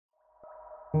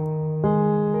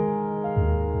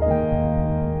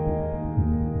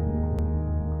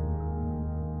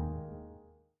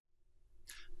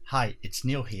Hi, it's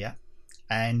Neil here,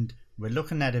 and we're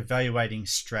looking at evaluating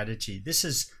strategy. This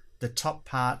is the top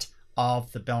part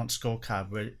of the balanced scorecard.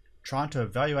 We're trying to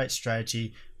evaluate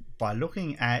strategy by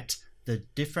looking at the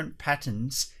different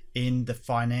patterns in the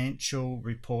financial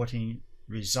reporting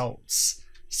results.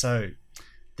 So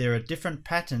there are different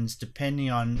patterns depending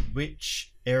on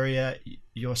which area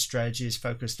your strategy is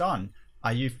focused on.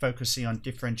 Are you focusing on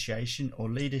differentiation or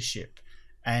leadership?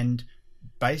 And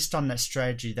based on that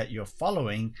strategy that you're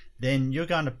following, then you're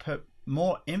going to put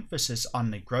more emphasis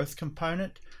on the growth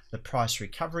component, the price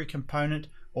recovery component,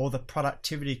 or the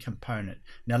productivity component.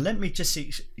 Now let me just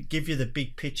give you the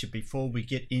big picture before we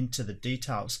get into the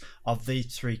details of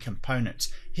these three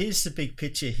components. Here's the big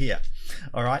picture here.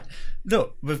 All right,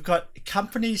 look, we've got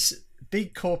companies,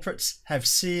 big corporates have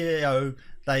CEO,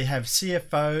 they have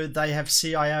CFO, they have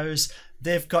CIOs,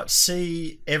 they've got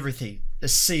C everything, the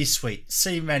C-suite,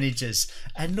 C managers,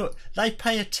 and look, they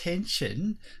pay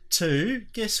attention to,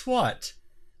 guess what?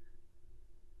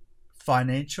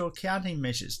 Financial accounting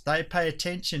measures. They pay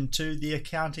attention to the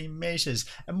accounting measures.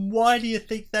 And why do you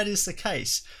think that is the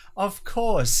case? Of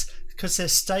course, because their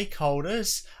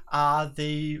stakeholders are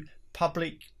the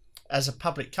public. As a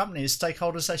public company,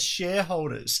 stakeholders are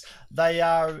shareholders. They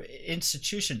are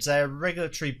institutions, they are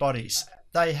regulatory bodies.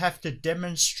 They have to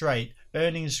demonstrate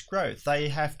earnings growth. They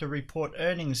have to report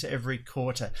earnings every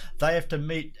quarter. They have to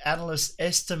meet analyst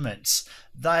estimates.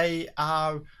 They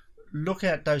are looking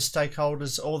at those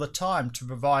stakeholders all the time to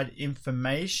provide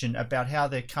information about how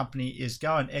their company is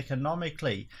going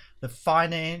economically. The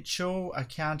financial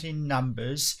accounting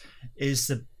numbers is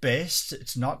the best.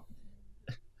 It's not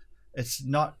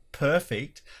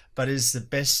perfect, but is the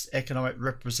best economic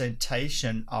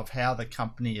representation of how the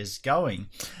company is going,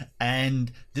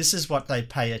 and this is what they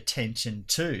pay attention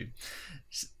to.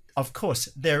 Of course,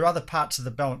 there are other parts of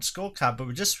the balanced scorecard, but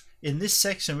in this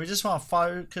section we just want to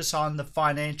focus on the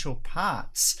financial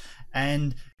parts,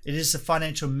 and it is the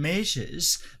financial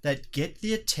measures that get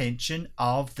the attention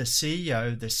of the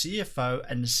CEO, the CFO,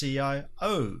 and the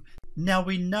CIO. Now,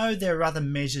 we know there are other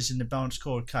measures in the balanced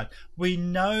scorecard. We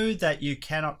know that you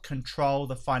cannot control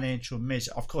the financial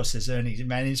measure. Of course, there's earnings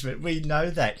management. We know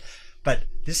that. But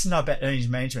this is not about earnings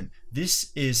management.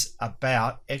 This is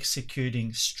about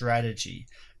executing strategy.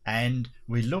 And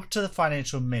we look to the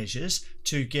financial measures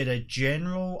to get a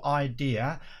general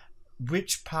idea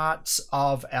which parts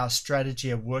of our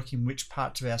strategy are working, which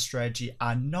parts of our strategy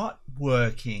are not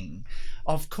working.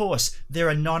 Of course, there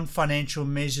are non-financial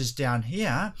measures down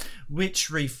here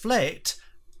which reflect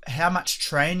how much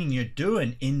training you're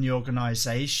doing in the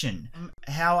organization.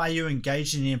 How are you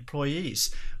engaging the employees?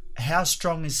 How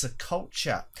strong is the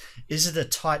culture? Is it a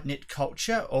tight-knit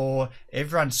culture, or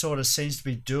everyone sort of seems to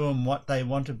be doing what they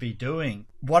want to be doing?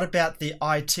 What about the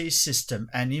IT system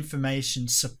and information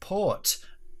support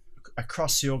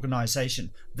across the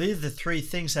organization? These are the three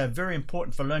things that are very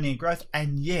important for learning and growth.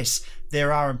 And yes,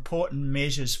 there are important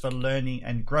measures for learning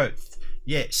and growth.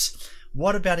 Yes.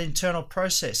 What about internal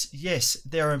process? Yes,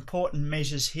 there are important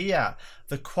measures here.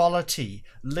 The quality,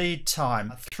 lead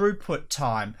time, throughput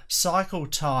time, cycle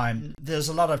time. There's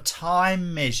a lot of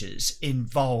time measures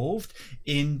involved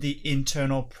in the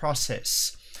internal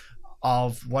process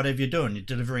of whatever you're doing. You're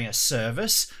delivering a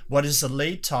service. What is the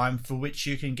lead time for which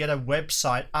you can get a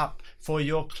website up for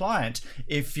your client?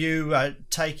 If you are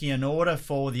taking an order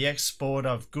for the export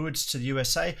of goods to the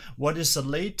USA, what is the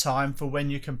lead time for when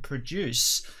you can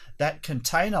produce that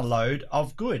container load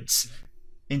of goods?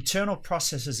 Internal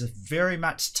processes are very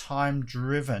much time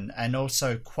driven and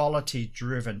also quality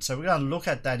driven. So we're going to look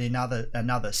at that in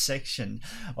another section.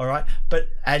 All right.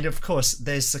 And of course,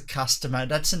 there's the customer.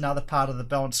 That's another part of the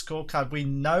balanced scorecard. We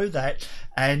know that.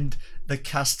 And the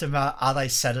customer, are they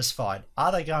satisfied?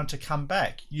 Are they going to come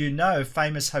back? You know,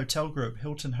 famous hotel group,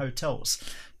 Hilton Hotels.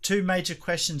 Two major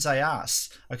questions they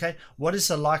asked. Okay. What is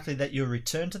the likelihood that you'll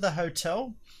return to the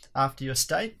hotel after your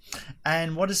stay,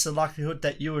 and what is the likelihood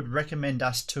that you would recommend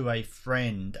us to a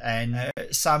friend? And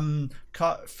some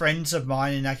friends of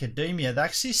mine in academia, they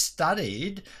actually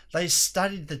studied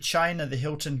the chain of the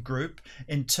Hilton group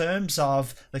in terms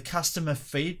of the customer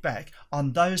feedback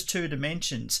on those two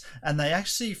dimensions, and they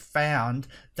actually found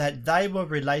that they were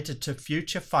related to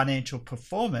future financial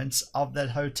performance of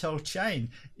that hotel chain.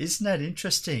 Isn't that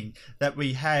interesting that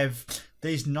we have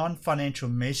these non-financial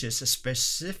measures,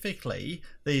 specifically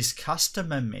these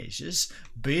customer measures,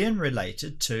 being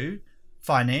related to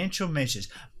financial measures?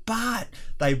 But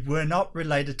they were not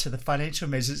related to the financial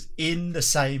measures in the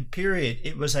same period.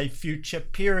 It was a future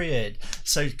period.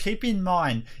 So keep in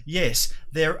mind, yes,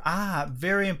 there are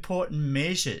very important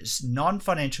measures,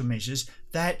 non-financial measures,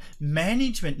 that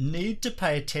management need to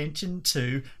pay attention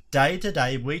to day to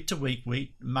day, week to week,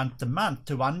 month to month,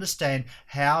 to understand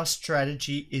how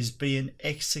strategy is being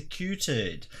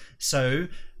executed. So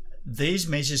these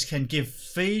measures can give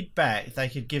feedback. They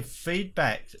could give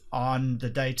feedback on the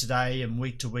day-to-day and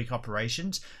week-to-week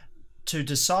operations to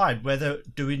decide whether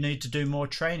do we need to do more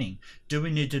training, do we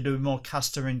need to do more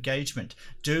customer engagement,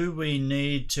 do we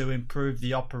need to improve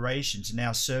the operations and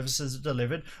how services are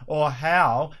delivered, or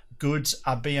how goods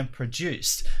are being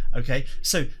produced. Okay,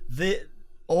 so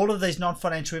all of these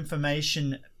non-financial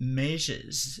information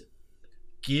measures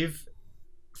give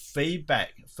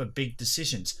feedback for big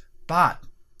decisions, but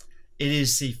it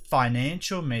is the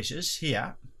financial measures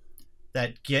here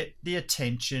that get the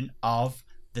attention of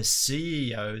the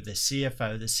CEO, the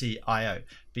CFO, the CIO,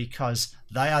 because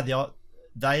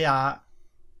they are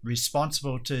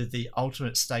responsible to the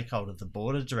ultimate stakeholder, the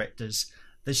board of directors,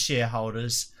 the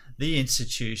shareholders, the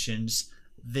institutions,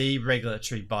 the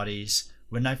regulatory bodies,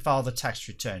 when they file the tax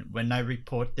return, when they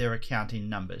report their accounting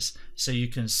numbers. So you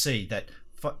can see that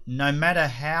no matter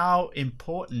how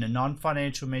important the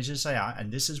non-financial measures they are,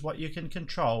 and this is what you can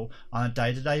control on a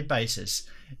day-to-day basis,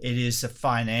 it is the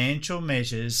financial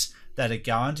measures that are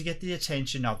going to get the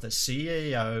attention of the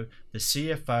CEO, the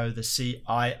CFO, the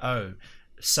CIO.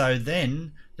 So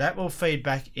then that will feed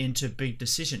back into big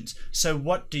decisions. So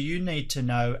what do you need to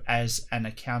know as an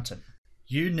accountant?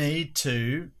 You need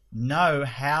to know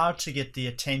how to get the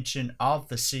attention of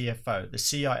the CFO, the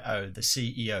CIO, the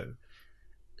CEO.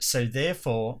 So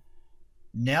therefore,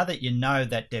 now that you know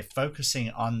that they're focusing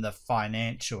on the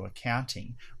financial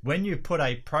accounting, when you put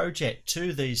a project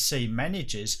to these C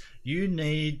managers, you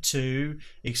need to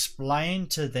explain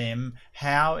to them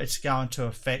how it's going to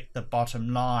affect the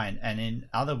bottom line. And in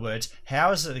other words,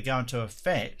 how is it going to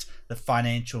affect the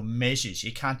financial measures?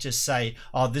 You can't just say,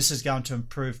 oh, this is going to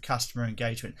improve customer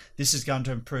engagement. This is going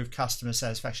to improve customer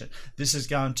satisfaction. This is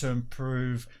going to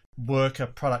improve worker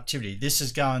productivity. This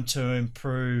is going to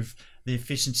improve the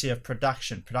efficiency of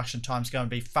production. Production time is going to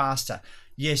be faster.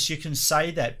 Yes, you can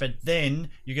say that, but then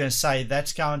you're going to say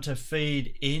that's going to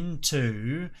feed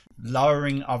into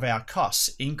lowering of our costs,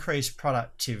 increase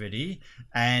productivity,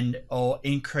 and or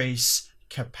increase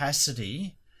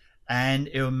capacity, and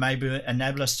it will maybe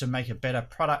enable us to make a better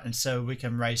product, and so we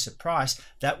can raise the price.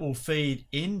 That will feed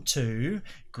into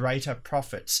greater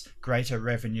profits, greater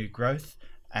revenue growth,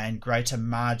 and greater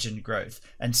margin growth.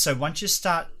 And so once you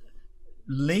start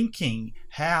linking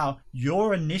how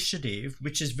your initiative,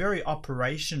 which is very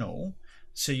operational,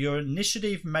 so your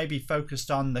initiative may be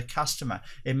focused on the customer,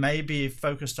 it may be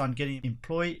focused on getting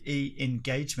employee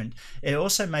engagement, it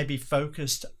also may be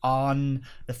focused on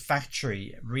the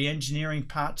factory, re-engineering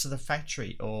parts of the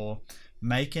factory, or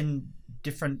making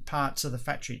different parts of the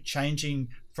factory, changing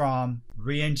from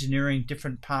re-engineering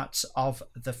different parts of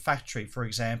the factory, for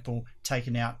example,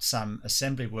 taking out some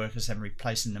assembly workers and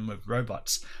replacing them with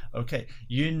robots. Okay,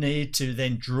 you need to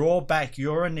then draw back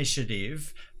your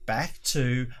initiative back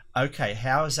to, okay,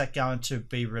 how is that going to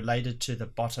be related to the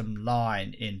bottom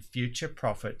line in future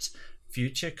profits,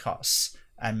 future costs,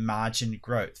 and margin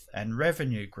growth and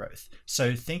revenue growth?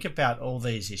 So think about all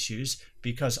these issues,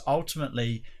 because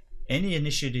ultimately any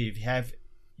initiative you have,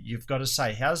 you've got to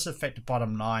say, how does it affect the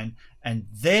bottom line? And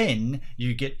then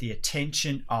you get the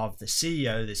attention of the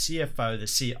CEO, the CFO, the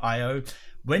CIO.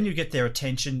 When you get their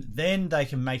attention, then they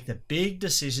can make the big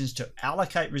decisions to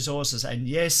allocate resources. And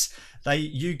yes,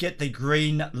 you get the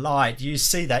green light. You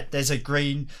see that there's a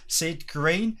green, see it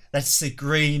green? That's the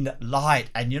green light.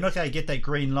 And you're not going to get that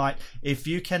green light if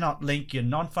you cannot link your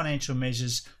non-financial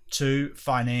measures to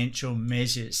financial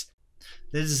measures.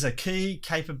 This is a key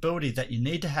capability that you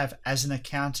need to have as an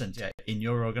accountant in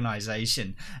your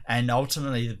organization. And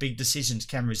ultimately, the big decisions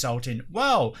can result in,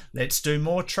 well, let's do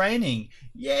more training.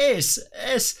 Yes,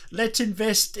 let's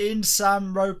invest in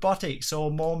some robotics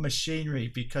or more machinery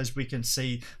because we can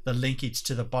see the linkage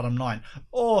to the bottom line.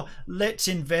 Or let's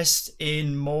invest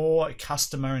in more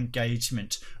customer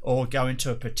engagement or go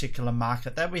into a particular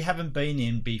market that we haven't been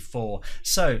in before.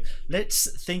 So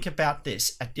let's think about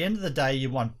this. At the end of the day, you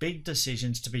want big decisions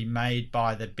to be made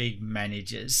by the big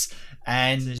managers,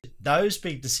 and those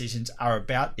big decisions are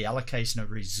about the allocation of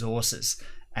resources.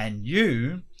 And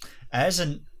you, as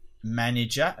a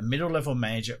manager, a middle level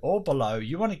manager or below,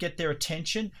 you want to get their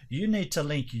attention. You need to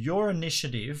link your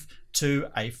initiative to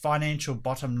a financial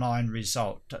bottom line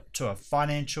result, to a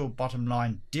financial bottom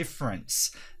line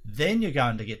difference. Then you're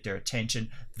going to get their attention.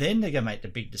 Then they're going to make the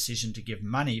big decision to give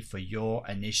money for your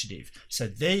initiative. So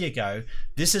there you go.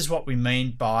 This is what we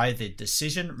mean by the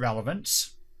decision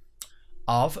relevance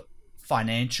of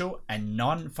financial and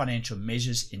non-financial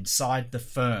measures inside the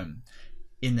firm.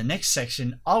 In the next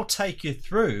section, I'll take you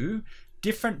through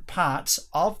different parts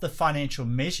of the financial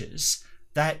measures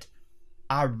that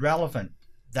are relevant,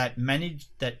 that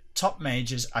top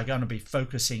managers are going to be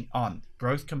focusing on: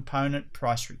 growth component,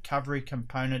 price recovery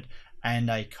component, and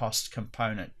a cost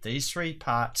component. These three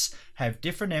parts have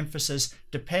different emphasis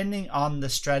depending on the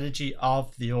strategy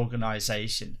of the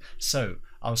organization. So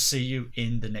I'll see you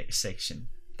in the next section.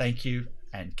 Thank you,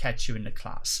 and catch you in the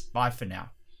class. Bye for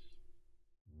now.